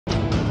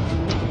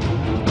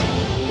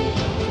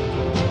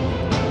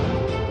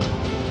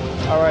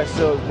All right,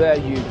 so there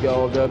you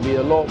go. There'll be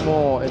a lot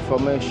more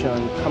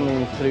information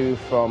coming through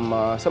from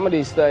some of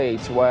these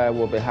states where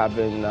we'll be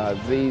having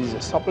these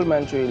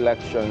supplementary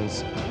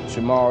elections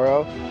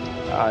tomorrow,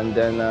 and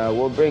then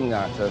we'll bring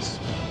that as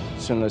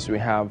soon as we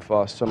have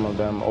some of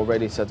them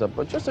already set up.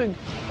 But just to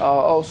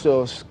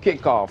also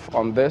kick off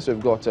on this, we've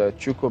got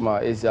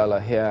Chukuma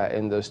Eziala here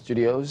in the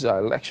studios,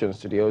 election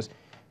studios.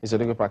 He's a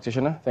legal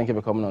practitioner. Thank you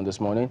for coming on this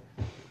morning.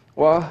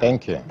 Well,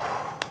 thank you.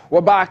 We're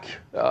back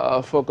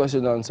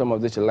focusing on some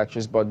of these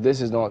elections, but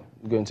this is not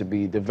going to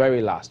be the very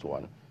last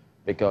one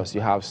because you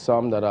have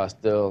some that are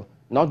still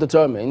not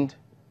determined.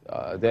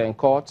 They're in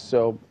court,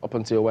 so up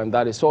until when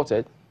that is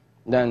sorted,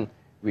 then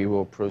we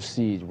will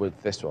proceed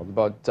with this one.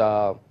 But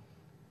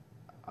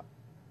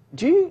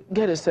do you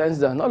get a sense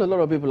that not a lot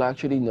of people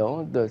actually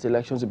know that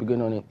elections will be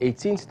going on in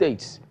 18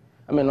 states?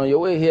 I mean, on your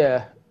way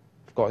here,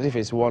 of course, if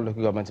it's one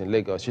local government in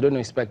Lagos, you don't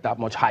expect that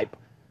much hype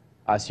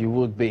as you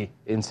would be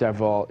in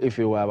several, if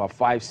you were about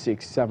 5,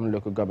 6, 7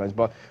 local governments.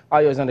 But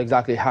Ayo is not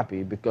exactly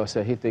happy because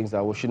he thinks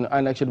that we shouldn't,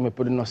 and actually be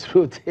putting us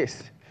through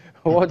this.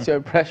 What's your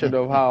impression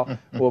of how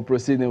we're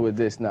proceeding with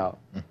this now?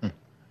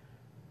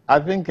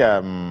 I think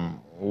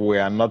we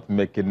are not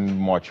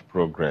making much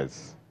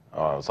progress.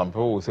 Some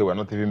people will say we're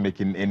not even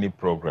making any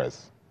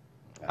progress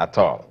at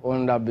all.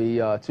 Wouldn't that be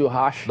too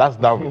harsh? That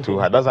would be too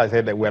hard. That's why I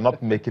said that we're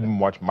not making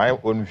much. My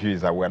own view is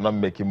that we're not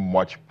making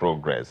much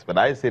progress. But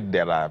I said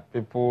there are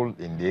people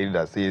in the area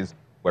that says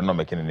we're not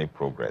making any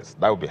progress.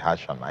 That would be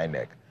harsh on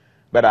INEC.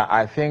 But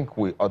I think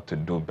we ought to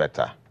do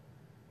better.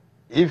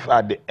 If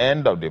at the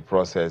end of the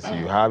process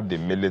you have the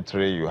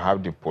military, you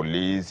have the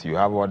police, you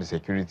have all the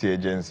security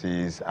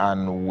agencies,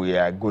 and we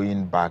are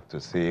going back to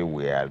say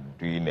we are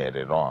doing a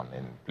rerun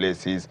in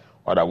places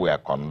or that we are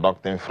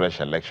conducting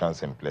fresh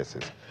elections in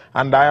places.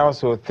 And I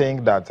also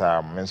think that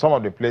in some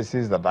of the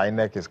places that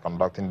INEC is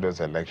conducting those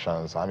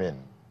elections, I mean,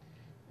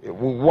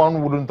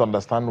 one wouldn't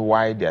understand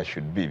why there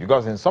should be.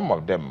 Because in some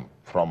of them,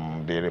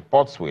 from the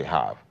reports we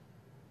have,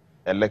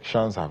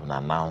 elections have been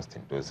announced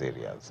in those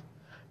areas.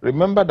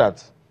 Remember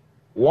that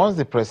once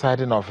the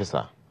presiding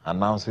officer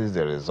announces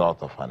the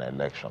result of an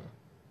election,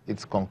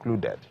 it's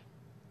concluded.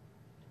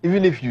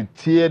 Even if you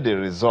tear the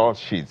result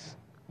sheets,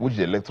 which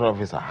the electoral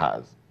officer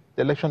has,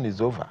 the election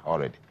is over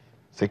already.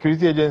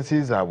 Security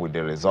agencies are with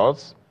the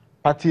results.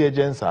 Party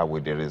agents are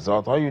with the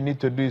result. All you need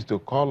to do is to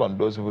call on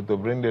those people to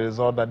bring the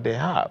result that they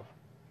have.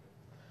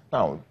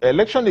 Now,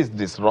 election is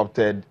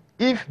disrupted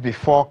if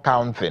before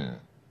counting,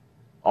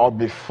 or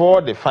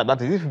before the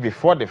that is, if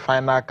before the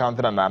final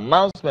counting and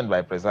announcement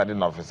by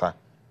presiding officer,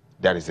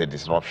 there is a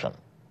disruption.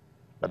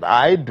 But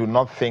I do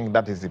not think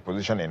that is the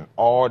position in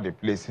all the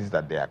places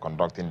that they are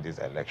conducting these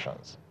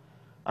elections.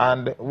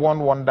 And one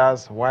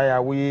wonders, why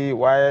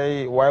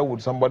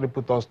would somebody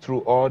put us through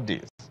all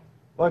this?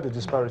 Why the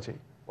disparity?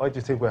 Why do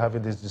you think we're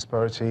having this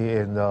disparity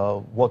in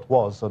what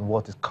was and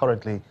what is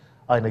currently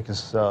INEC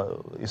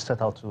is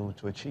set out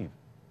to achieve?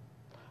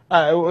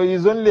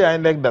 It's only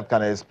INEC that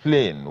can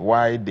explain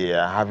why they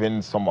are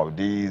having some of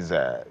these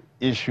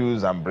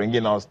issues and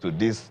bringing us to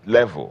this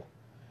level.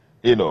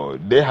 You know,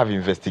 they have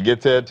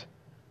investigated.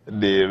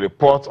 The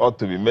report ought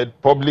to be made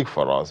public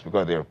for us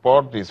because the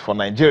report is for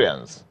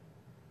Nigerians.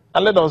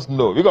 And let us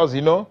know, because,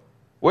 you know,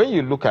 when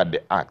you look at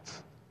the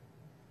act,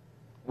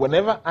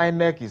 whenever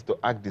INEC is to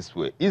act this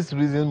way, its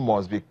reason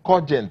must be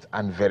cogent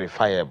and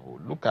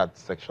verifiable. Look at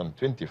Section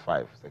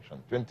 25,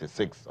 Section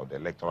 26 of the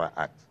Electoral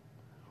Act.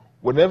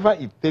 Whenever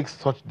it takes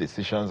such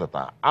decisions that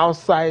are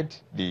outside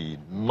the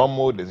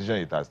normal decision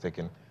it has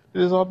taken,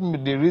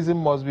 the reason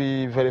must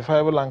be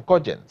verifiable and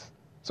cogent.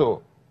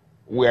 So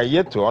we are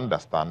yet to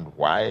understand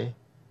why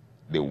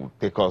they will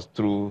take us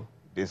through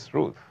this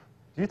route.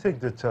 Do you think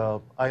that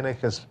INEC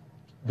has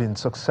been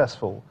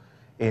successful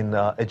in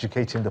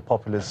educating the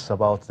populace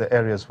about the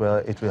areas where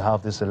it will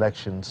have these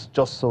elections,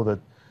 just so that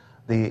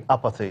the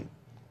apathy,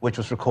 which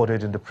was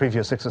recorded in the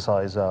previous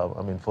exercise,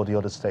 I mean, for the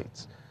other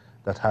states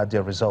that had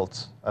their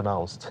results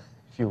announced,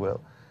 if you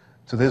will,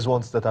 to these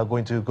ones that are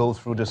going to go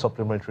through the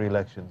supplementary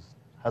elections?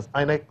 Has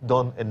INEC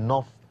done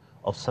enough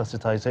of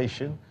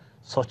sensitization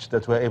such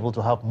that we're able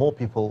to have more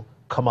people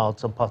come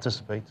out and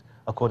participate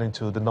according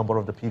to the number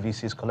of the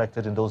PVCs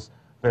collected in those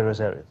various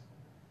areas?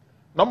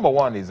 Number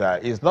one is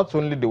it's not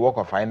only the work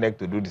of INEC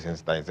to do the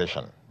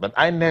sensitization, but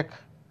INEC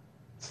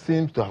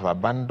seems to have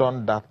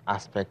abandoned that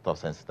aspect of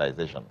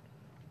sensitization.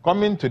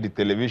 Coming to the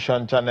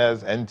television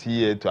channels,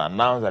 NTA, to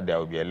announce that there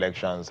will be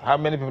elections, how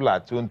many people are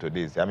tuned to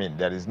this? I mean,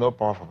 there is no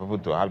power for people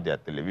to have their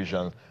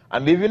televisions,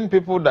 and even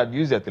people that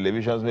use their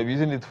televisions may be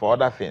using it for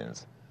other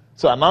things.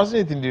 So announcing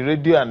it in the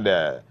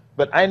radio,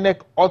 but INEC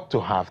ought to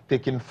have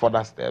taken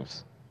further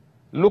steps.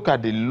 Look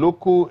at the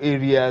local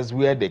areas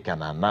where they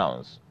can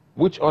announce.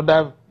 Which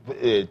other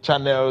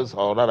channels,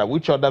 or rather,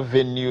 which other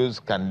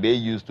venues can they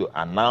use to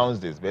announce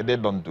this? But they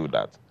don't do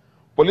that.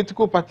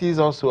 Political parties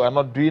also are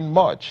not doing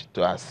much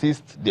to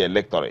assist the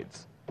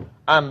electorates.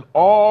 And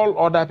all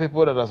other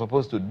people that are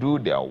supposed to do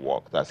their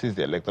work to assist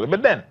the electorate.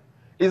 But then,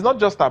 it's not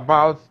just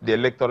about the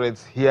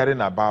electorates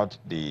hearing about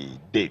the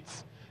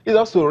dates. It's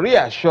also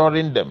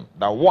reassuring them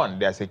that, one,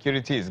 their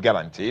security is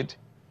guaranteed.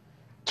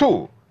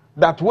 Two,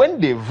 that when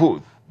they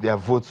vote, their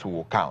votes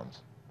will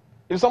count.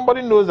 If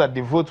somebody knows that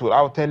the vote will,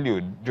 I'll tell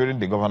you, during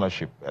the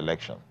governorship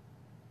election,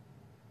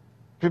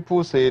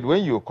 people said,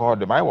 when you called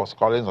them, I was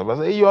calling them, I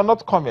said, hey, you are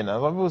not coming.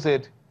 And some people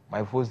said,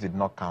 my votes did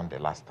not count the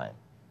last time.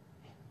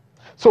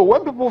 So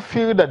when people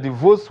feel that the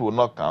votes will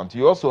not count,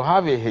 you also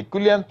have a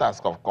Herculean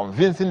task of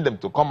convincing them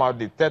to come out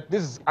the third.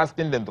 This is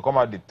asking them to come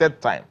out the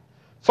third time.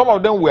 Some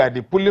of them were at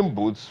the polling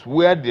booths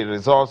where the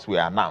results were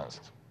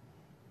announced.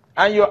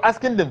 And you're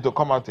asking them to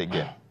come out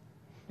again.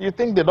 You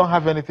think they don't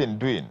have anything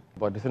doing.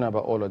 But the thing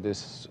about all of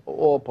this,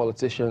 all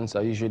politicians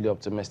are usually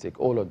optimistic,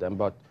 all of them,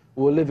 but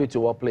we'll leave it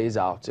to what plays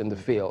out in the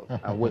field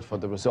and wait for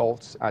the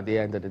results at the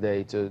end of the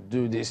day to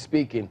do this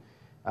speaking,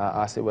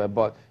 as it were.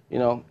 But, you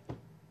know,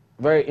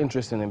 very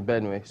interesting in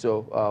Benue.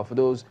 So for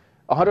those,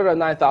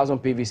 109,000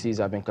 PVCs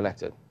have been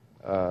collected,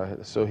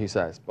 so he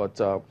says. But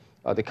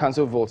the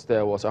council votes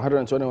there was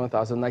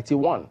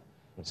 121,091.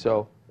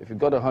 So if you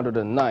got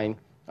 109,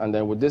 and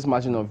then with this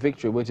margin of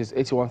victory, which is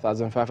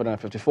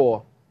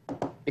 81,554,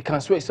 it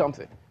can sway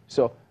something.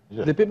 So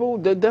yes, the people,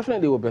 they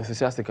definitely will be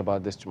enthusiastic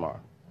about this tomorrow.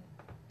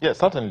 Yes,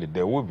 certainly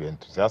they will be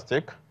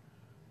enthusiastic.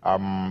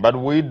 But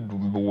we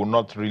will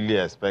not really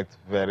expect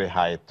very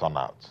high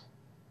turnout.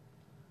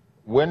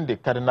 When the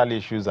cardinal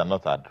issues are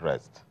not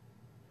addressed,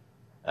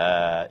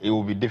 it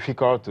will be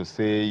difficult to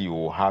say you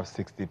will have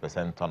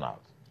 60%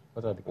 turnout.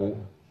 What are the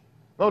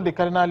No, the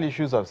cardinal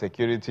issues of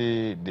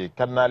security, the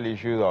cardinal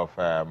issues of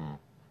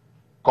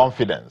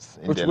confidence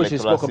in the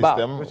electoral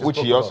system, which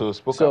he also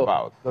spoke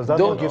about. Does that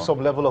not give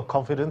some level of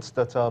confidence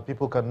that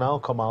people can now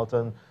come out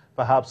and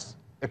perhaps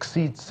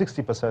exceed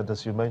 60%,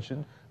 as you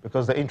mentioned,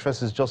 because the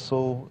interest is just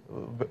so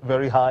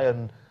very high,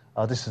 and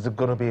this is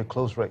going to be a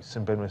close race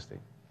in Benue State?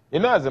 You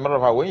know, as a matter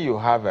of fact, when you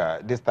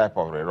have this type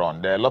of a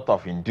run, there are a lot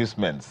of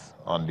inducements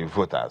on the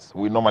voters.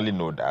 We normally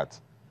know that.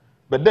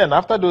 But then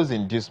after those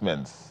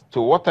inducements,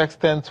 to what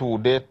extent will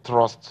they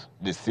trust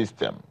the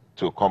system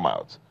to come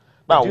out?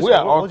 Now,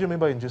 what do you mean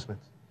by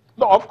inducements?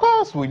 No, of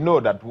course, we know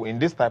that in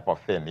this type of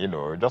thing, you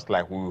know, just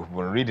like we've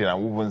been reading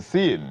and we've been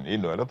seeing, you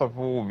know, a lot of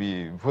people will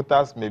be,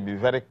 voters may be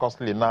very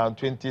costly now,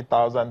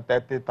 20,000,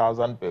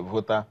 30,000 per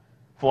voter,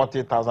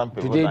 40,000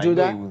 per voter. Do they do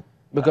that?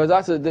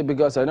 Because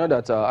because I know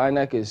that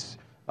INEC is,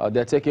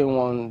 they're taking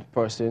one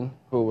person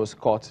who was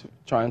caught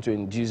trying to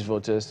induce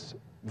voters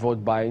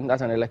vote buying.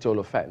 That's an electoral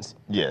offense.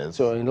 Yes.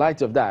 So in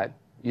light of that,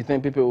 you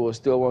think people will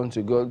still want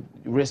to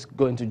risk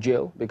going to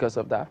jail because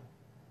of that?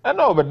 I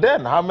know, but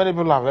then how many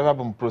people have ever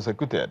been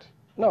prosecuted?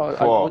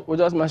 No, we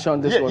just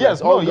mentioned this one.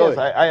 Yes, yes,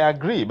 I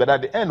agree. But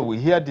at the end, we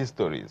hear these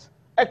stories.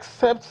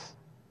 Except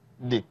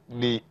the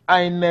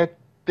INEC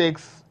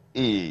takes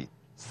a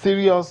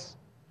serious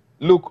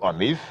look on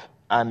it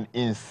and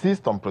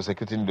insists on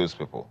prosecuting those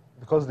people.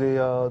 Because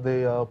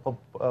the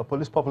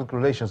police public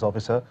relations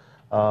officer,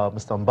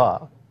 Mr.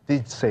 Mba,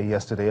 did say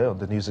yesterday on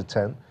the news at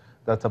 10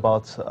 that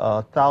about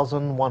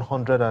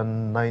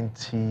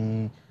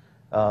 1,190,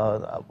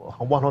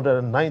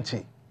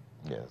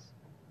 yes,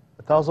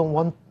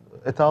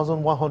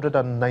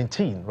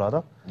 1,119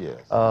 rather.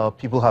 Yes.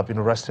 People have been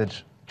arrested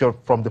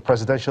from the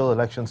presidential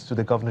elections to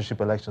the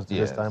governorship elections to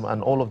this time,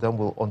 and all of them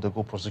will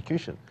undergo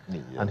prosecution.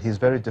 Yes. And he's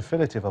very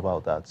definitive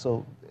about that.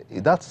 So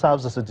that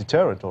serves as a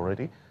deterrent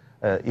already,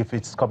 if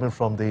it's coming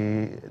from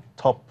the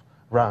top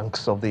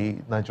ranks of the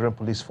Nigerian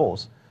police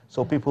force.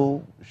 So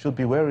people should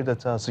be wary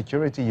that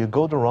security, you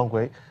go the wrong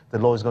way, the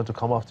law is going to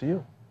come after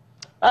you.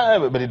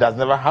 But it has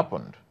never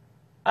happened.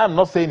 I'm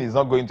not saying it's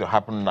not going to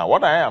happen now.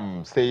 What I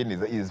am saying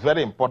is it's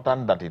very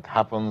important that it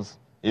happens,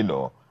 you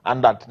know,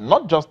 and that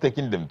not just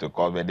taking them to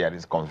court, but there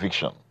is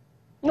conviction.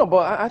 No,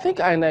 but I think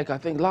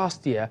INEC,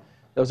 last year,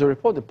 there was a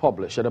report they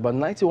published that about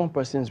 91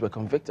 persons were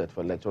convicted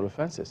for electoral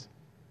offenses.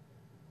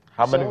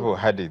 How many people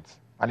had it?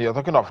 And you're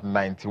talking of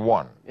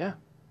 91. Yeah.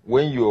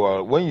 When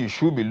you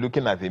should be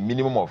looking at a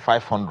minimum of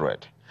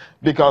 500.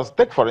 Because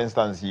take, for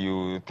instance,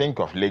 you think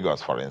of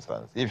Lagos, for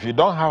instance. If you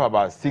don't have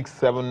about 6,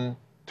 7,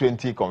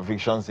 20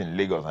 convictions in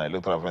Lagos on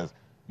electoral offense,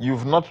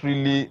 you've not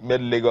really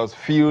made Lagos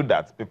feel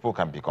that people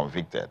can be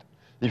convicted.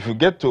 If you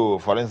get to,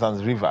 for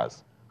instance,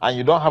 Rivers, and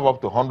you don't have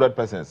up to 100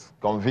 persons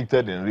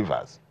convicted in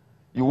Rivers,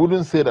 you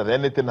wouldn't say that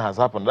anything has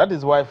happened. That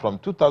is why from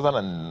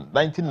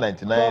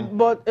 1999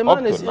 but a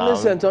man is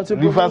innocent until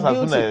Rivers has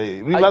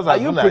guilty. Are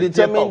you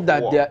predetermined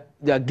that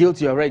they are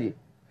guilty already?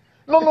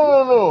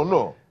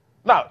 No.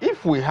 Now,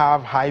 if we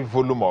have high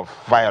volume of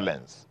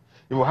violence,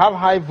 if we have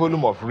high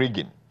volume of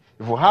rigging,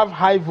 if we have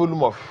high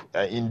volume of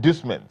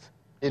inducement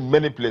in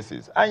many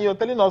places, and you're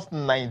telling us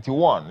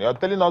 91, you're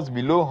telling us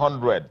below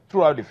 100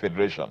 throughout the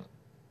federation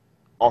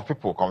of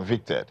people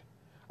convicted,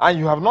 and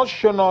you have not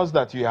shown us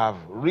that you have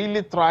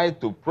really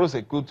tried to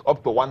prosecute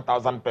up to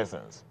 1,000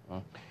 persons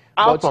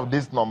out of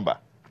this number.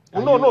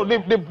 No,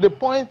 the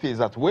point is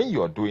that when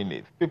you're doing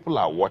it, people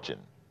are watching.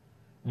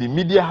 The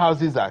media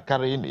houses are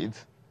carrying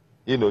it,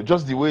 you know,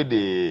 just the way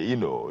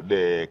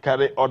they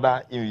carry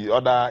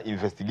other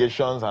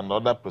investigations and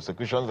other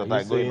prosecutions that are going on.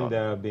 Are you saying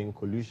there have been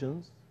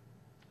collusions?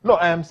 No,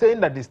 I am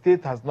saying that the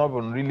state has not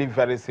been really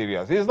very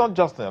serious. It's not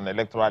just on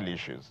electoral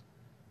issues.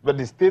 But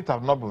the states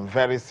have not been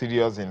very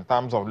serious in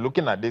terms of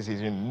looking at this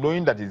issue,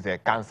 knowing that it's a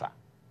cancer.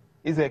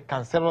 It's a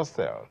cancerous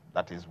cell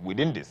that is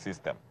within the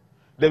system.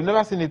 They've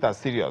never seen it as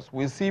serious.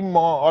 We see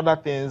more other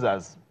things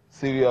as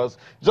serious,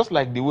 just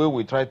like the way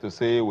we try to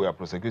say we are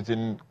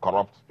prosecuting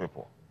corrupt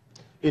people.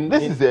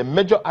 This is a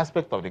major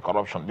aspect of the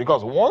corruption,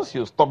 because once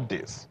you stop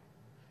this,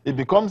 it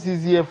becomes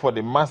easier for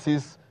the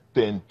masses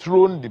to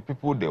enthrone the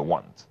people they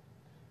want.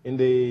 In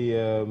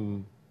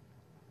the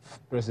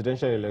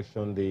presidential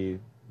election, the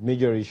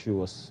major issue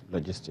was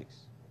logistics.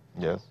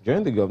 Yes.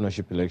 During the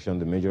governorship election,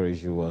 the major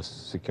issue was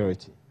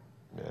security.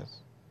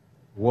 Yes.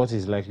 What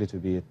is likely to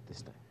be it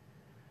this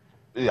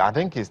time? I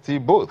think it's still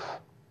both.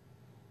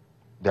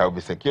 There will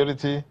be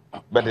security,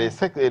 but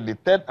the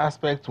third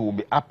aspect will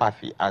be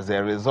apathy as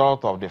a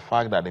result of the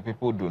fact that the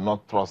people do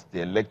not trust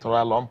the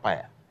electoral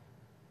umpire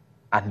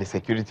and the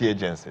security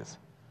agencies.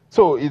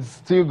 So it's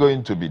still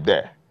going to be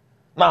there.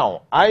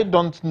 Now, I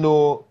don't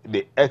know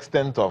the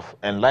extent of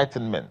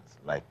enlightenment,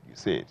 like you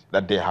said,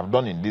 that they have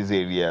done in these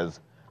areas,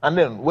 and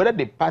then whether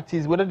the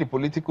parties, whether the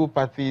political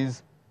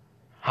parties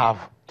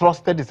have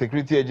trusted the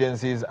security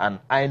agencies and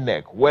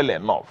INEC well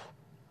enough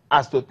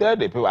as to tell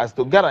the people, as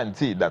to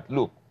guarantee that,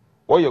 look,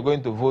 what you're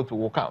going to vote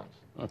will count.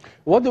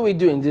 What do we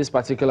do in this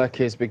particular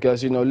case?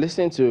 Because, you know,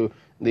 listening to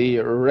the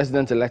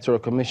resident electoral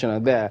commissioner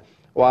there,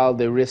 while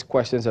they raised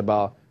questions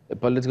about a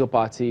political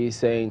party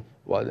saying,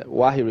 well,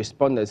 while he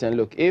responded saying,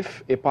 look,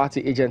 if a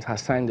party agent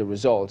has signed the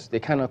results, they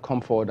cannot come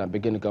forward and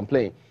begin to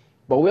complain.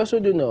 But we also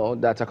do know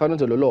that according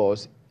to the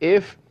laws,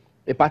 if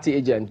a party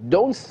agent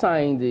don't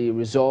sign the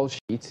result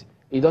sheet,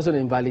 it doesn't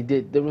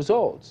invalidate the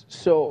results.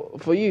 So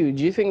for you,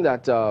 do you think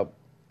that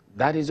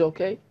that is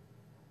okay?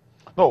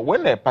 No,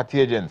 when a party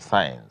agent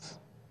signs,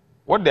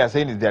 what they are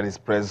saying is there is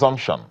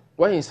presumption.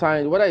 When he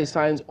signs, whether he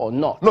signs or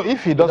not. No,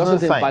 if he doesn't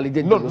sign,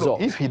 invalidate the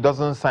result. No, if he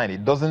doesn't sign,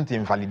 it doesn't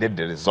invalidate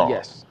the result.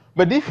 Yes.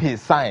 But if he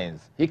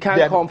signs, he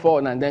can't come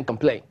forward and then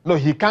complain. No,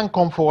 he can't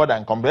come forward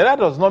and complain. That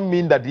does not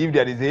mean that if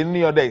there is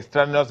any other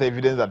extraneous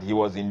evidence that he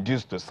was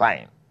induced to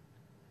sign.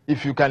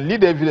 If you can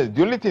lead evidence,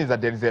 the only thing is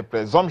that there is a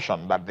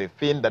presumption that they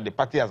think that the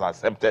party has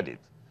accepted it.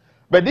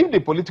 But if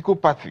the political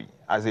party,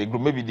 as a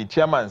group, maybe the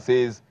chairman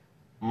says,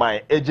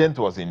 my agent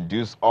was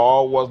induced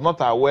or was not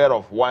aware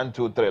of 1,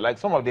 2, 3, like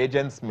some of the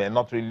agents may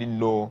not really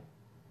know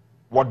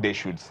what they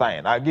should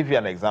sign. I'll give you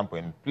an example.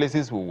 In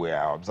places we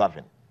were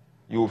observing,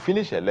 you will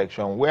finish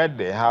election where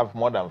they have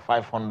more than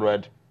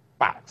 500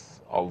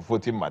 packs of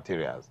voting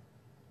materials,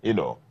 you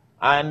know,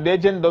 and the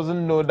agent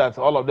doesn't know that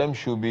all of them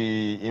should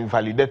be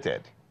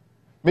invalidated.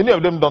 Many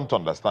of them don't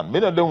understand.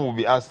 Many of them will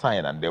be asked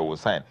sign and they will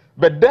sign.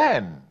 But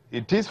then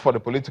it is for the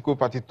political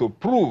party to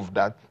prove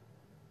that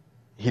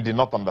he did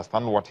not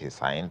understand what he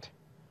signed.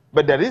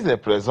 But there is a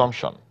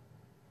presumption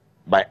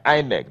by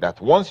INEC that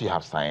once you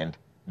have signed,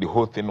 the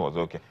whole thing was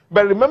okay.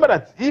 But remember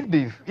that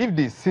if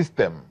the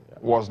system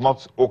was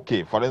not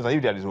okay, for instance,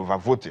 if there is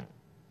overvoting,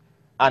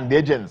 and the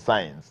agent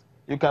signs,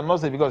 you cannot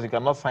say because you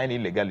cannot sign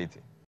illegality.